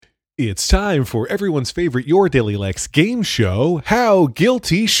It's time for everyone's favorite Your Daily Lex game show, How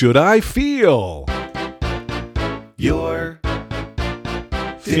Guilty Should I Feel? You're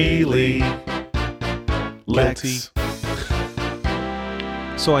feeling Lex.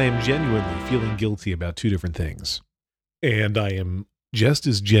 So I am genuinely feeling guilty about two different things. And I am just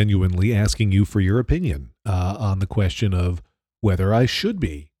as genuinely asking you for your opinion on the question of whether I should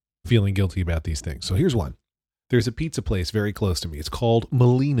be feeling guilty about these things. So here's one. There's a pizza place very close to me. It's called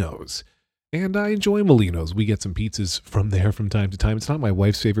Molino's. And I enjoy Molino's. We get some pizzas from there from time to time. It's not my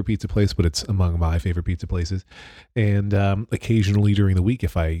wife's favorite pizza place, but it's among my favorite pizza places. And occasionally during the week,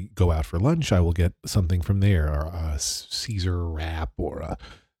 if I go out for lunch, I will get something from there, or a Caesar wrap or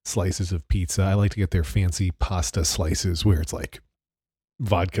slices of pizza. I like to get their fancy pasta slices where it's like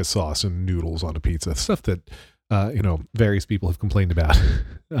vodka sauce and noodles on a pizza. Stuff that various people have complained about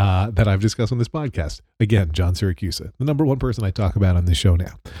that I've discussed on this podcast. Again, John Siracusa, the number one person I talk about on this show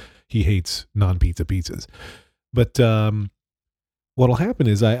now. He hates non-pizza pizzas. But what'll happen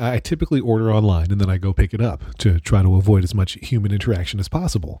is I typically order online and then I go pick it up to try to avoid as much human interaction as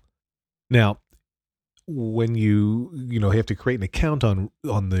possible. Now, when you have to create an account on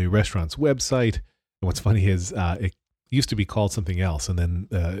the restaurant's website, and what's funny is it used to be called something else, and then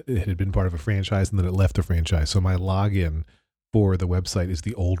it had been part of a franchise, and then it left the franchise. So my login for the website is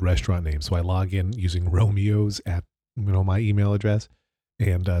the old restaurant name. So I log in using Romeo's at my email address,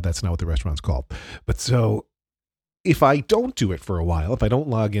 and that's not what the restaurant's called. But so if I don't do it for a while, if I don't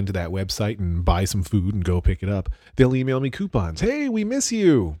log into that website and buy some food and go pick it up, they'll email me coupons. Hey, we miss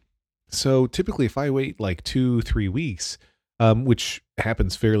you. So typically if I wait like 2-3 weeks, which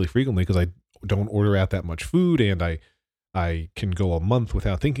happens fairly frequently because I don't order out that much food, and I can go a month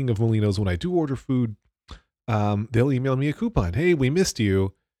without thinking of Molino's when I do order food, they'll email me a coupon. Hey, we missed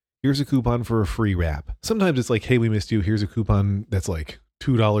you. Here's a coupon for a free wrap. Sometimes it's like, hey, we missed you. Here's a coupon that's like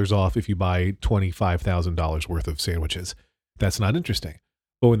 $2 off if you buy $25,000 worth of sandwiches. That's not interesting.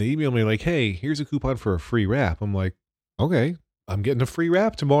 But when they email me like, hey, here's a coupon for a free wrap, I'm like, okay, I'm getting a free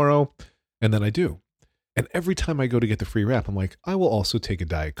wrap tomorrow. And then I do. And every time I go to get the free wrap, I'm like, I will also take a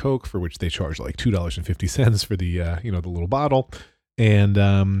Diet Coke, for which they charge like $2.50 for the the little bottle.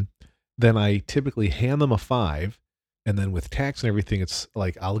 And then I typically hand them a $5. And then with tax and everything, it's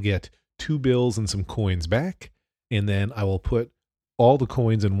like I'll get 2 bills and some coins back. And then I will put all the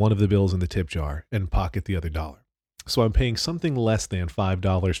coins in one of the bills in the tip jar and pocket the other $1. So I'm paying something less than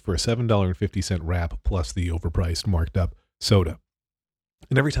 $5 for a $7.50 wrap plus the overpriced marked up soda.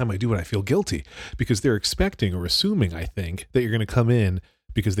 And every time I do it, I feel guilty because they're expecting or assuming, I think, that you're going to come in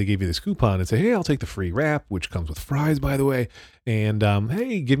because they gave you this coupon and say, hey, I'll take the free wrap, which comes with fries, by the way. And,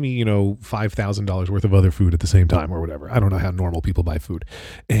 hey, give me, $5,000 worth of other food at the same time or whatever. I don't know how normal people buy food.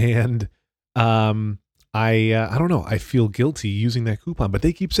 And I don't know. I feel guilty using that coupon, but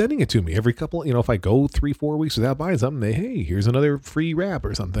they keep sending it to me every couple, if I go 3-4 weeks without buying something, hey, here's another free wrap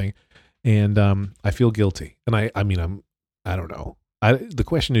or something. And I feel guilty. And I don't know. The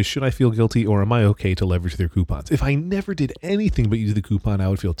question is, should I feel guilty or am I okay to leverage their coupons? If I never did anything but use the coupon, I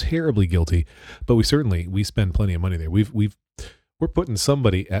would feel terribly guilty. But we spend plenty of money there. We're putting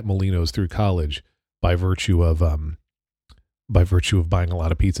somebody at Molino's through college by virtue of buying a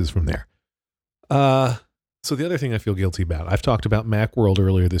lot of pizzas from there. So the other thing I feel guilty about, I've talked about Macworld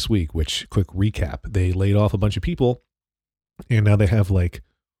earlier this week, which, quick recap, they laid off a bunch of people and now they have like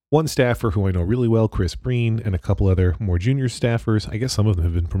one staffer who I know really well, Chris Breen, and a couple other more junior staffers. I guess some of them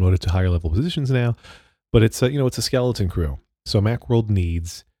have been promoted to higher level positions now, but it's a skeleton crew. So Macworld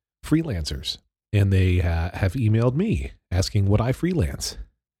needs freelancers, and they have emailed me asking would I freelance,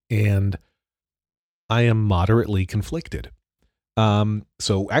 and I am moderately conflicted.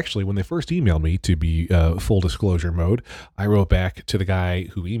 So actually, when they first emailed me, to be full disclosure mode, I wrote back to the guy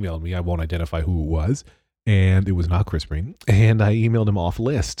who emailed me. I won't identify who it was. And it was not Chris Breen. And I emailed him off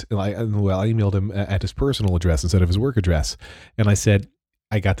list. I emailed him at his personal address instead of his work address. And I said,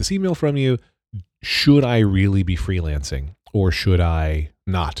 I got this email from you. Should I really be freelancing or should I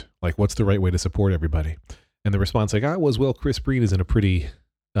not? Like, what's the right way to support everybody? And the response I got was, well, Chris Breen is in a pretty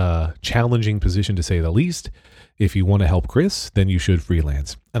challenging position to say the least. If you want to help Chris, then you should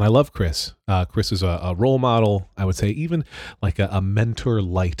freelance. And I love Chris. Chris is a role model, I would say, even like a mentor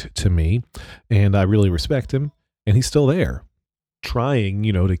light to me. And I really respect him. And he's still there trying,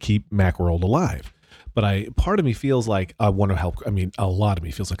 to keep Macworld alive. But part of me feels like I want to help. I mean, a lot of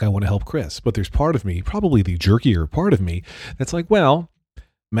me feels like I want to help Chris. But there's part of me, probably the jerkier part of me, that's like, well,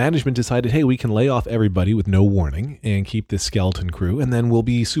 management decided, hey, we can lay off everybody with no warning and keep this skeleton crew, and then we'll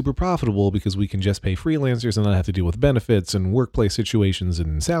be super profitable because we can just pay freelancers and not have to deal with benefits and workplace situations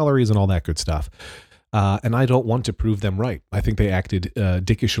and salaries and all that good stuff. And I don't want to prove them right. I think they acted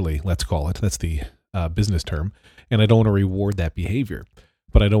dickishly, let's call it. That's the business term. And I don't want to reward that behavior.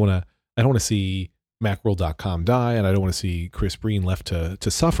 But I don't want to see Macworld.com die, and I don't want to see Chris Breen left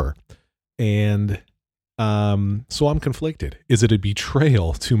to suffer. And so I'm conflicted. Is it a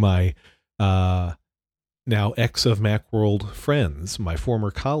betrayal to my now ex of Macworld friends, my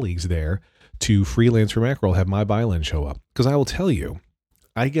former colleagues there, to freelance for Macworld, have my byline show up? Because I will tell you,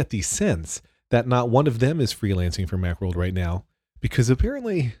 I get the sense that not one of them is freelancing for Macworld right now, because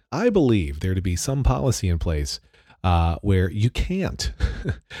apparently I believe there to be some policy in place where you can't.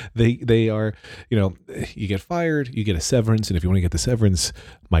 they are, you get fired, you get a severance, and if you want to get the severance,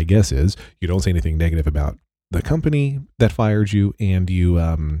 my guess is you don't say anything negative about the company that fired you, and you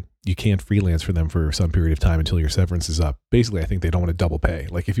can't freelance for them for some period of time until your severance is up. Basically, I think they don't want to double pay.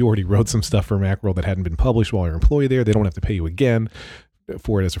 Like if you already wrote some stuff for Macworld that hadn't been published while you're employed there, they don't have to pay you again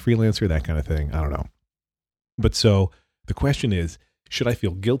for it as a freelancer, that kind of thing. I don't know. But so the question is, should I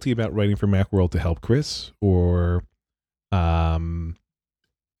feel guilty about writing for Macworld to help Chris, or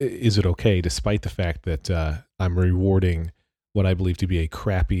is it okay despite the fact that I'm rewarding what I believe to be a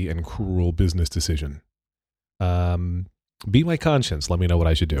crappy and cruel business decision? Be my conscience. Let me know what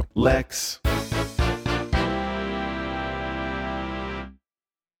I should do. Lex.